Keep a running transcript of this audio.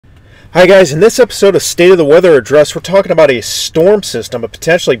Hi guys, in this episode of State of the Weather Address, we're talking about a storm system, a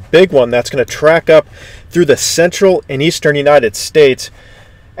potentially big one that's going to track up through the central and eastern United States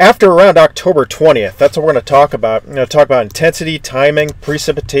after around October 20th. That's what we're going to talk about. We're going to talk about intensity, timing,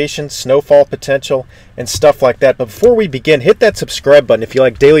 precipitation, snowfall potential, and stuff like that. But before we begin, hit that subscribe button if you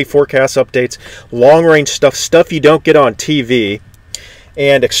like daily forecast updates, long-range stuff you don't get on TV,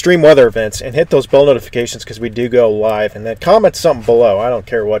 and extreme weather events, and hit those bell notifications because we do go live. And then comment something below. I don't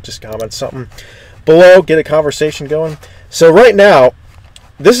care what, just comment something below, get a conversation going. So right now,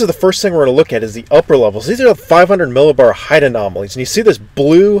 this is the first thing we're going to look at is the upper levels. These are the 500 millibar height anomalies, and you see this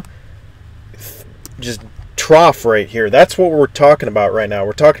blue just trough right here. That's what we're talking about right now.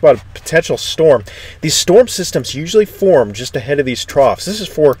 We're talking about a potential storm. These storm systems usually form just ahead of these troughs. This is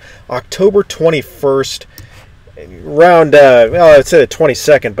for October 21st, around, well, I'd say the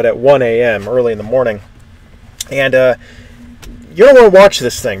 22nd, but at 1 a.m. early in the morning. And you don't want to watch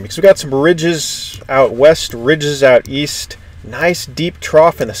this thing because we got some ridges out west, ridges out east, nice deep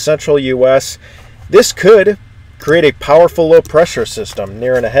trough in the central U.S. This could create a powerful low pressure system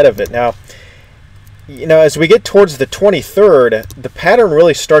near and ahead of it. Now, you know, as we get towards the 23rd, the pattern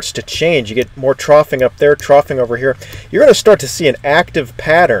really starts to change. You get more troughing up there, troughing over here. You're going to start to see an active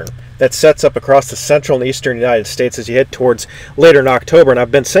pattern that sets up across the central and eastern United States as you head towards later in October. And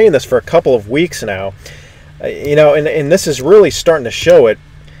I've been saying this for a couple of weeks now, you know, and this is really starting to show it.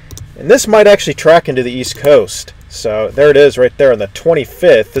 And this might actually track into the East Coast. So there it is right there on the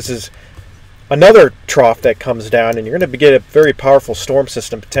 25th. This is another trough that comes down, and you're going to get a very powerful storm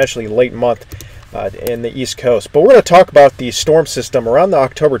system potentially late month in the East Coast. But we're going to talk about the storm system around the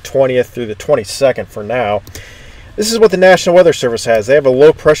October 20th through the 22nd for now. This is what the National Weather Service has. They have a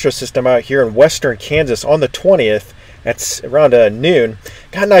low pressure system out here in western Kansas on the 20th at around noon.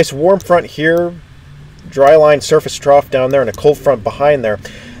 Got a nice warm front here, dry line surface trough down there, and a cold front behind there.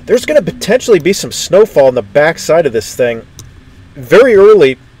 There's going to potentially be some snowfall on the back side of this thing very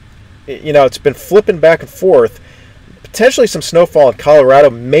early. You know, it's been flipping back and forth. Potentially some snowfall in Colorado,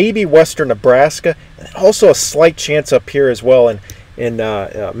 maybe western Nebraska, and also a slight chance up here as well in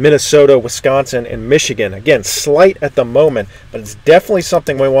Minnesota, Wisconsin, and Michigan. Again, slight at the moment, but it's definitely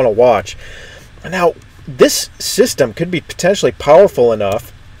something we want to watch. Now, this system could be potentially powerful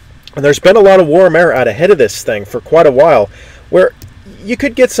enough, and there's been a lot of warm air out ahead of this thing for quite a while, where you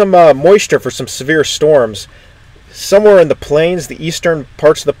could get some moisture for some severe storms somewhere in the plains, the eastern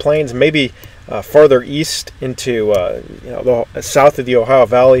parts of the plains, maybe farther east into you know, the south of the Ohio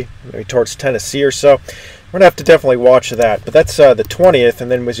Valley, maybe towards Tennessee or so. We're going to have to definitely watch that. But that's the 20th, and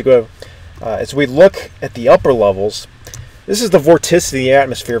then as you go, as we look at the upper levels, this is the vorticity of the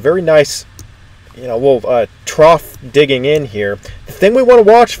atmosphere. Very nice, you know, little trough digging in here. The thing we want to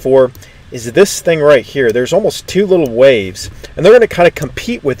watch for is this thing right here. There's almost two little waves, and they're going to kind of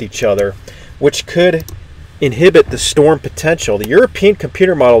compete with each other, which could inhibit the storm potential. The European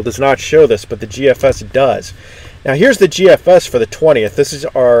computer model does not show this, but the GFS does. Now here's the GFS for the 20th. This is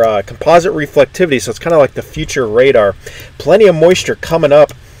our composite reflectivity, so it's kind of like the future radar. Plenty of moisture coming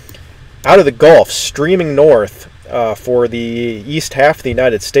up out of the Gulf, streaming north for the east half of the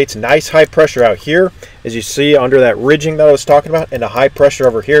United States. Nice high pressure out here, as you see under that ridging that I was talking about, and a high pressure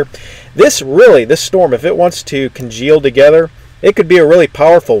over here. This storm, if it wants to congeal together, it could be a really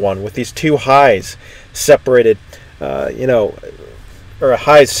powerful one with these two highs separated, you know, or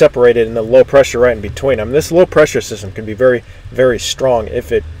highs separated and the low pressure right in between. I mean, this low pressure system can be very, very strong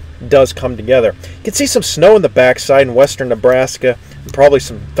if it does come together. You can see some snow in the backside in western Nebraska, and probably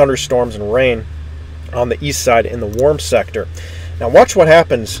some thunderstorms and rain on the east side in the warm sector. Now watch what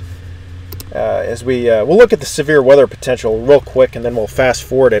happens as we'll look at the severe weather potential real quick, and then we'll fast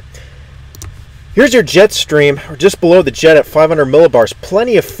forward it. Here's your jet stream, or just below the jet at 500 millibars.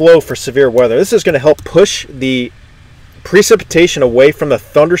 Plenty of flow for severe weather. This is going to help push the precipitation away from the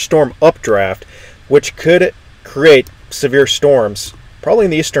thunderstorm updraft, which could create severe storms, probably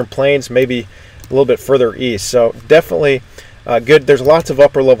in the eastern plains, maybe a little bit further east. So definitely good. There's lots of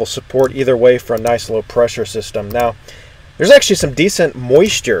upper level support either way for a nice low pressure system. Now, there's actually some decent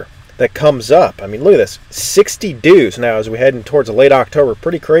moisture that comes up. I mean, look at this, 60 dews now as we head in towards late October.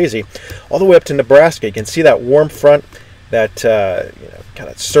 Pretty crazy, all the way up to Nebraska. You can see that warm front, that you know, kind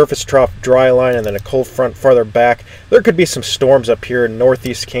of surface trough dry line, and then a cold front farther back. There could be some storms up here in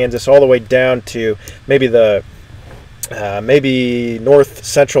northeast Kansas, all the way down to maybe the maybe north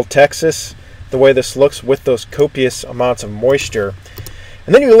central Texas, the way this looks with those copious amounts of moisture.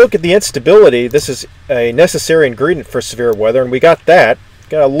 And then you look at the instability. This is a necessary ingredient for severe weather, and we got that.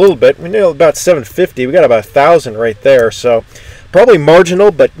 Got a little bit. We know about 750. We got about 1,000 right there. So Probably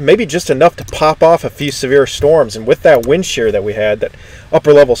marginal, but maybe just enough to pop off a few severe storms. And with that wind shear that we had, that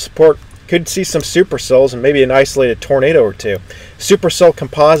upper level support, could see some supercells and maybe an isolated tornado or two. Supercell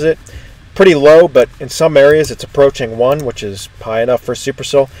composite, pretty low, but in some areas it's approaching 1, which is high enough for a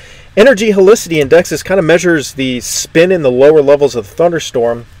supercell. Energy helicity indexes kind of measures the spin in the lower levels of the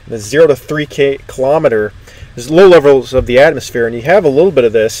thunderstorm, the 0 to 3 kilometer, there's low levels of the atmosphere, and you have a little bit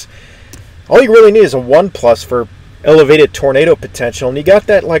of this. All you really need is a 1+ for elevated tornado potential, and you got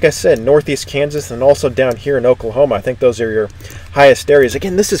that, like I said, northeast Kansas and also down here in Oklahoma. I think those are your highest areas.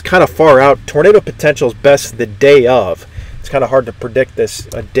 Again, this is kind of far out. Tornado potential is best the day of. It's kind of hard to predict this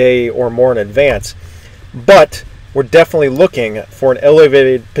a day or more in advance, but we're definitely looking for an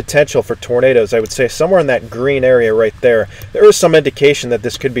elevated potential for tornadoes. I would say somewhere in that green area right there. There is some indication that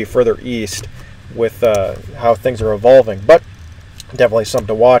this could be further east with how things are evolving, but definitely something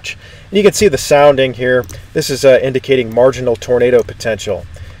to watch. And you can see the sounding here. This is indicating marginal tornado potential.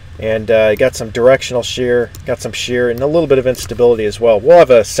 And you got some directional shear, got some shear, and a little bit of instability as well. We'll have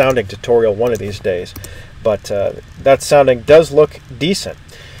a sounding tutorial one of these days, but that sounding does look decent.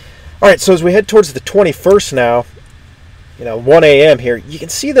 All right, so as we head towards the 21st now, 1 a.m. here, you can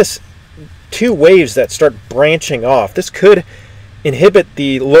see this 2 waves that start branching off. This could inhibit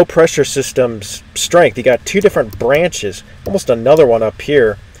the low pressure system's strength. You got 2 different branches, almost another one up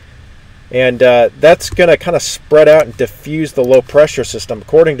here, and that's going to kind of spread out and diffuse the low pressure system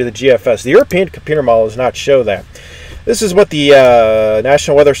according to the GFS. The European computer model does not show that. This is what the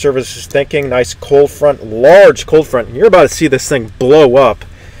National Weather Service is thinking. Nice cold front, large cold front, and you're about to see this thing blow up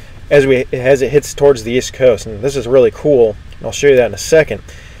as it hits towards the East Coast, and this is really cool. I'll show you that in a second.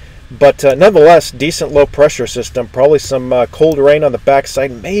 But nonetheless, decent low pressure system. Probably some cold rain on the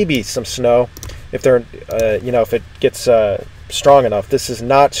backside, maybe some snow if they're, if it gets strong enough. This is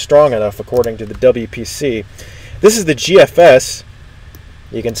not strong enough according to the WPC. This is the GFS.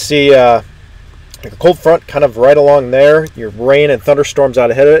 You can see a cold front kind of right along there. Your rain and thunderstorms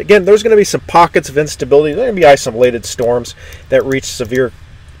out ahead of it. Again, there's going to be some pockets of instability. There are going to be isolated storms that reach severe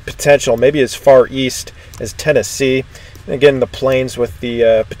potential, maybe as far east as Tennessee. Again, the plains with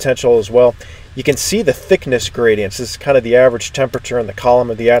the potential as well. You can see the thickness gradients. This is kind of the average temperature in the column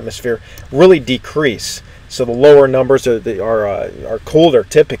of the atmosphere really decrease. So the lower numbers are colder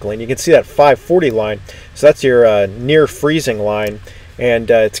typically, and you can see that 540 line. So that's your near freezing line, and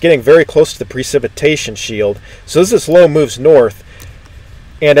it's getting very close to the precipitation shield. So as this low moves north,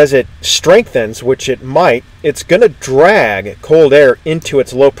 and as it strengthens, which it might, it's going to drag cold air into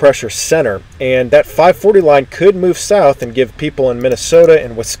its low pressure center. And that 540 line could move south and give people in Minnesota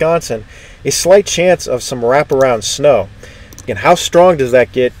and Wisconsin a slight chance of some wraparound snow. Again, how strong does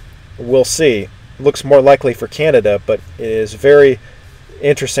that get? We'll see. It looks more likely for Canada, but it is very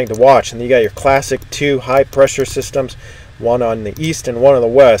interesting to watch. And you got your classic 2 high pressure systems, one on the east and one on the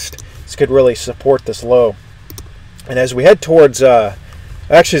west. This could really support this low. And as we head towards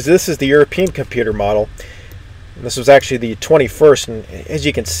actually, this is the European computer model. And this was actually the 21st, and as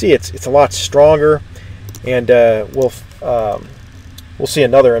you can see, it's a lot stronger. And we'll see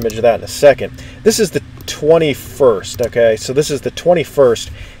another image of that in a second. This is the 21st. Okay, so this is the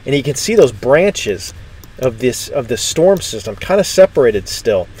 21st, and you can see those branches of this storm system kind of separated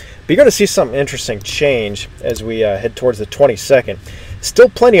still. But you're going to see some interesting change as we head towards the 22nd. Still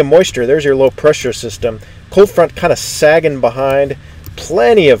plenty of moisture. There's your low pressure system. Cold front kind of sagging behind.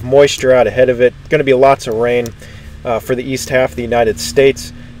 Plenty of moisture out ahead of it. Going to be lots of rain for the east half of the United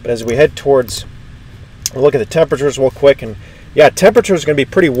States. But as we head towards, we'll look at the temperatures real quick. And yeah, temperature is going to be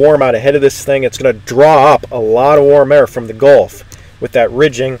pretty warm out ahead of this thing. It's going to draw up a lot of warm air from the Gulf with that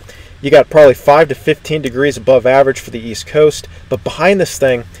ridging. You got probably 5 to 15 degrees above average for the East Coast. But behind this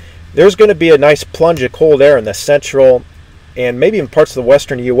thing, there's going to be a nice plunge of cold air in the central and maybe in parts of the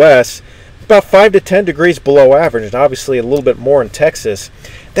western U.S., about 5 to 10 degrees below average, and obviously a little bit more in Texas.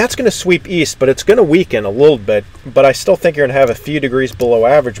 That's going to sweep east, but it's going to weaken a little bit. But I still think you're going to have a few degrees below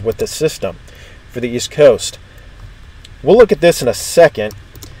average with this system for the East Coast. We'll look at this in a second.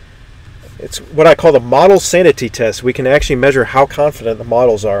 It's what I call the model sanity test. We can actually measure how confident the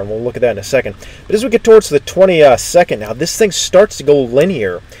models are, and we'll look at that in a second. But as we get towards the 22nd now, this thing starts to go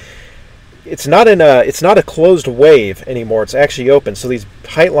linear. It's not a closed wave anymore. It's actually open. So these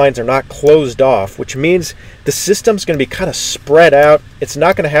height lines are not closed off, which means the system's going to be kind of spread out. It's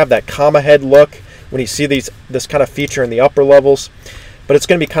not going to have that comma head look when you see this kind of feature in the upper levels, but it's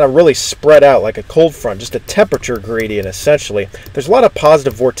going to be kind of really spread out like a cold front, just a temperature gradient essentially. There's a lot of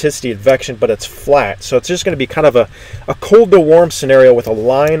positive vorticity advection, but it's flat. So it's just going to be kind of a cold to warm scenario with a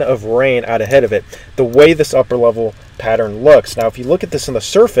line of rain out ahead of it, the way this upper level pattern looks. Now, if you look at this on the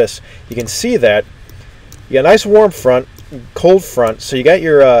surface, you can see that you got a nice warm front, cold front, so you got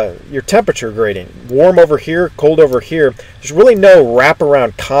your temperature gradient. Warm over here, cold over here. There's really no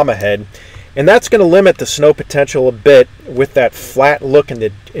wraparound comma head, and that's going to limit the snow potential a bit with that flat look in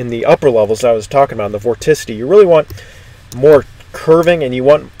the upper levels I was talking about, in the vorticity. You really want more curving, and you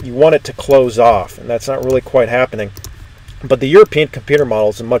want it to close off, and that's not really quite happening. But the European computer model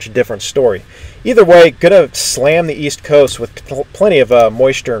is a much different story. Either way, going to slam the East Coast with plenty of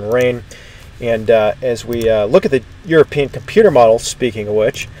moisture and rain. And as we look at the European computer model, speaking of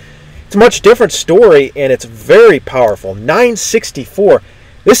which, it's a much different story, and it's very powerful. 964.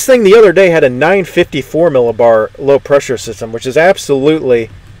 This thing the other day had a 954 millibar low pressure system, which is absolutely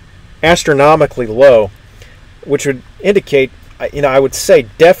astronomically low, which would indicate, I would say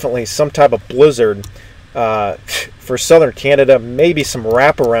definitely some type of blizzard for southern Canada, maybe some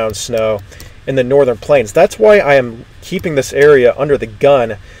wraparound snow in the northern plains. That's why I am keeping this area under the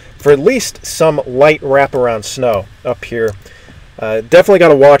gun for at least some light wraparound snow up here. Definitely got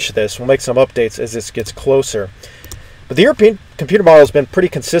to watch this. We'll make some updates as this gets closer. But the European computer model has been pretty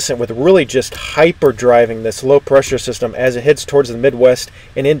consistent with really just hyper driving this low pressure system as it heads towards the Midwest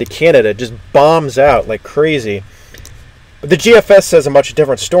and into Canada. Just bombs out like crazy. But the GFS says a much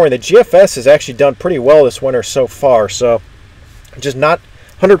different story. The GFS has actually done pretty well this winter so far. So just not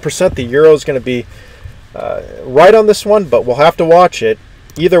 100% the Euro is going to be right on this one, but we'll have to watch it.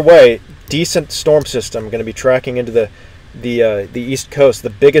 Either way, decent storm system going to be tracking into the East Coast. The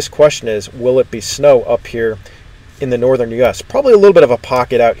biggest question is, will it be snow up here in the northern U.S.? Probably a little bit of a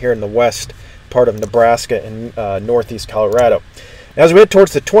pocket out here in the west part of Nebraska and northeast Colorado. As we head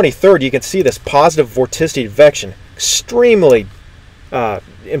towards the 23rd, you can see this positive vorticity advection. Extremely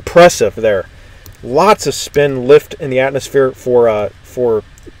impressive there. Lots of spin lift in the atmosphere for a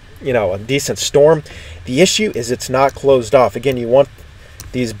decent storm. The issue is it's not closed off. Again, you want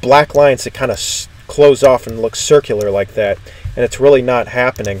these black lines to kind of close off and look circular like that, and it's really not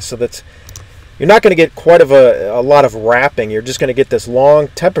happening. So you're not going to get quite a lot of wrapping. You're just going to get this long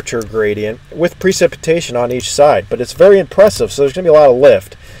temperature gradient with precipitation on each side, but it's very impressive. So there's going to be a lot of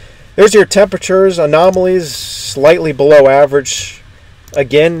lift. There's your temperatures, anomalies, slightly below average.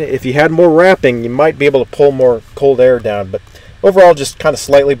 Again, if you had more wrapping, you might be able to pull more cold air down, but overall just kind of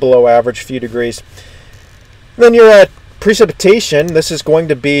slightly below average, few degrees. And then you're at precipitation. This is going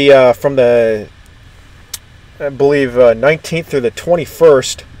to be from the, I believe, 19th through the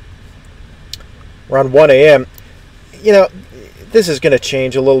 21st, around 1 a.m. This is going to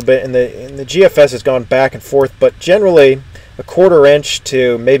change a little bit, and the GFS has gone back and forth, but generally a 1/4 inch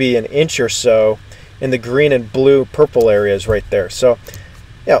to maybe an inch or so in the green and blue purple areas right there. So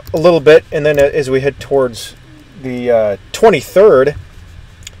a little bit. And then as we head towards the 23rd,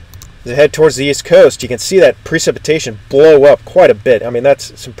 as we head towards the East Coast, you can see that precipitation blow up quite a bit. I mean,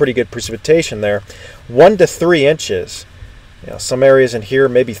 that's some pretty good precipitation there. 1 to 3 inches. Some areas in here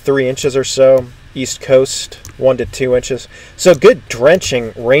maybe 3 inches or so. East Coast 1 to 2 inches. So good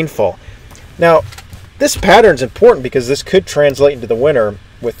drenching rainfall. Now this pattern's important because this could translate into the winter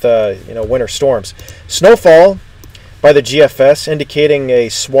with winter storms. Snowfall by the GFS indicating a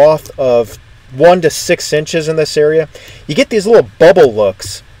swath of 1 to 6 inches in this area. You get these little bubble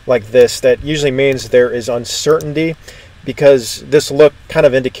looks like this. That usually means there is uncertainty, because this look kind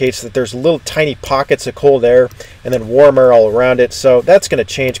of indicates that there's little tiny pockets of cold air and then warm air all around it. So that's going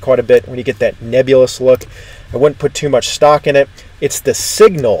to change quite a bit when you get that nebulous look. I wouldn't put too much stock in it. It's the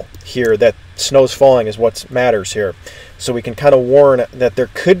signal here that snow's falling is what matters here. So we can kind of warn that there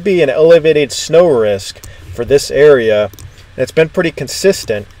could be an elevated snow risk for this area. And it's been pretty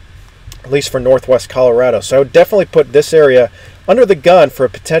consistent, at least for northwest Colorado. So I would definitely put this area under the gun for a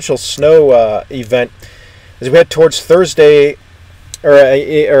potential snow event as we head towards Thursday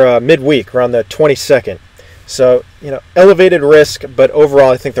or midweek around the 22nd. So, elevated risk, but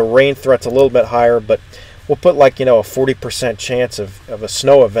overall I think the rain threat's a little bit higher, but we'll put like, a 40% chance of a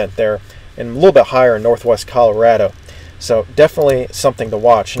snow event there, and a little bit higher in northwest Colorado. So definitely something to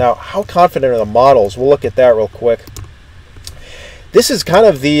watch. Now, how confident are the models? We'll look at that real quick. This is kind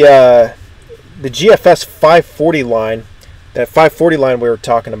of the GFS 540 line, that 540 line we were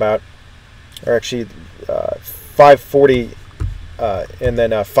talking about, or actually 540 and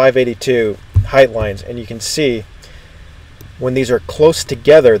then 582 height lines, and you can see when these are close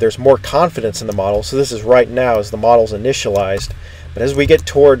together there's more confidence in the model. So this is right now as the model's initialized, but as we get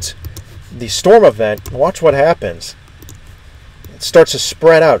towards the storm event, watch what happens. It starts to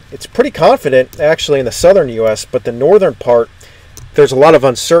spread out. It's pretty confident actually in the southern US, but the northern part there's a lot of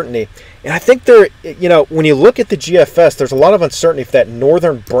uncertainty. And I think there, when you look at the GFS, there's a lot of uncertainty if that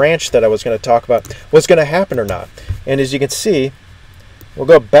northern branch that I was going to talk about was going to happen or not. And as you can see, we'll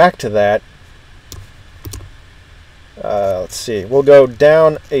go back to that. let's see, we'll go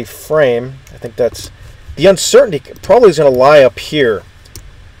down a frame. I think that's the uncertainty probably is going to lie up here.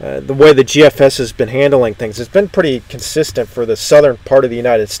 The way the GFS has been handling things, it's been pretty consistent for the southern part of the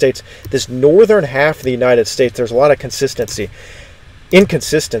United States. This northern half of the United States, there's a lot of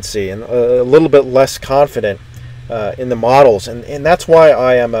inconsistency, and a little bit less confident in the models, and that's why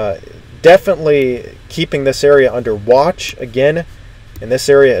I am definitely keeping this area under watch again, and this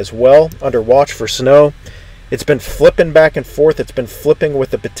area as well under watch for snow. It's been flipping back and forth. It's been flipping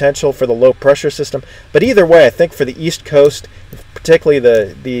with the potential for the low pressure system. But either way, I think for the East Coast,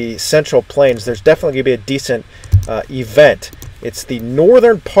 particularly the Central Plains, there's definitely going to be a decent event. It's the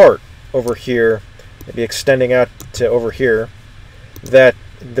northern part over here, maybe extending out to over here, that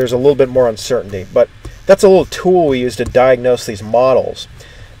there's a little bit more uncertainty. But that's a little tool we use to diagnose these models.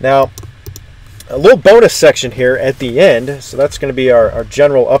 Now, a little bonus section here at the end. So that's going to be our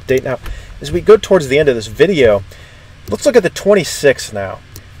general update. Now, as we go towards the end of this video, let's look at the 26th now.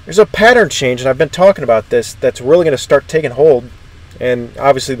 There's a pattern change, and I've been talking about this, that's really going to start taking hold. And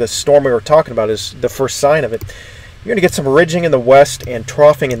obviously the storm we were talking about is the first sign of it. You're going to get some ridging in the west and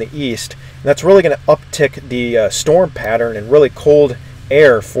troughing in the east. And that's really going to uptick the storm pattern and really cold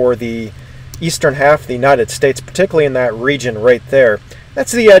air for the eastern half of the United States, particularly in that region right there.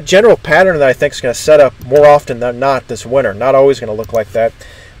 That's the general pattern that I think is going to set up more often than not this winter. Not always going to look like that,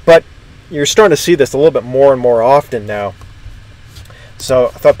 but you're starting to see this a little bit more and more often now. So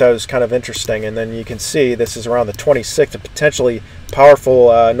I thought that was kind of interesting. And then you can see this is around the 26th, a potentially powerful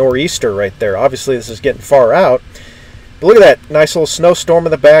nor'easter right there. Obviously this is getting far out. But look at that nice little snowstorm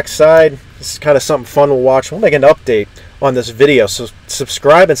in the backside. This is kind of something fun to watch. We'll make an update on this video, so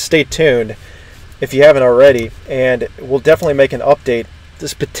subscribe and stay tuned if you haven't already. And we'll definitely make an update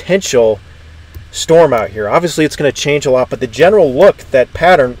this potential storm out here. Obviously it's going to change a lot, but the general look, that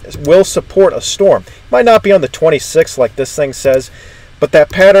pattern will support a storm. Might not be on the 26th like this thing says, but that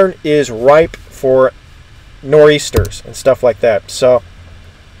pattern is ripe for nor'easters and stuff like that. So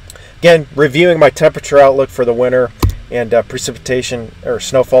again, reviewing my temperature outlook for the winter and precipitation or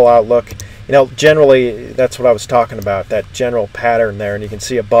snowfall outlook, you know, generally that's what I was talking about, that general pattern there. And you can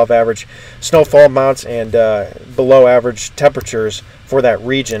see above average snowfall amounts and below average temperatures for that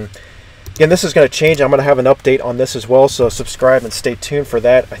region. Again, this is going to change. I'm going to have an update on this as well, so subscribe and stay tuned for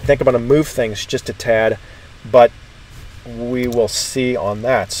that. I think I'm going to move things just a tad, but we will see on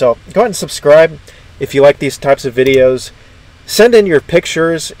that. So go ahead and subscribe if you like these types of videos. Send in your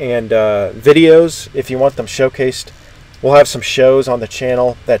pictures and videos if you want them showcased. We'll have some shows on the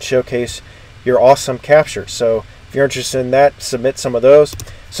channel that showcase your awesome captures. So if you're interested in that, submit some of those.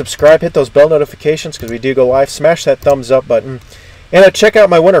 Subscribe, hit those bell notifications because we do go live. Smash that thumbs up button. And check out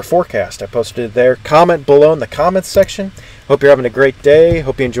my winter forecast. I posted it there. Comment below in the comments section. Hope you're having a great day.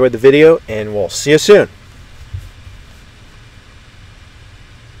 Hope you enjoyed the video, and we'll see you soon.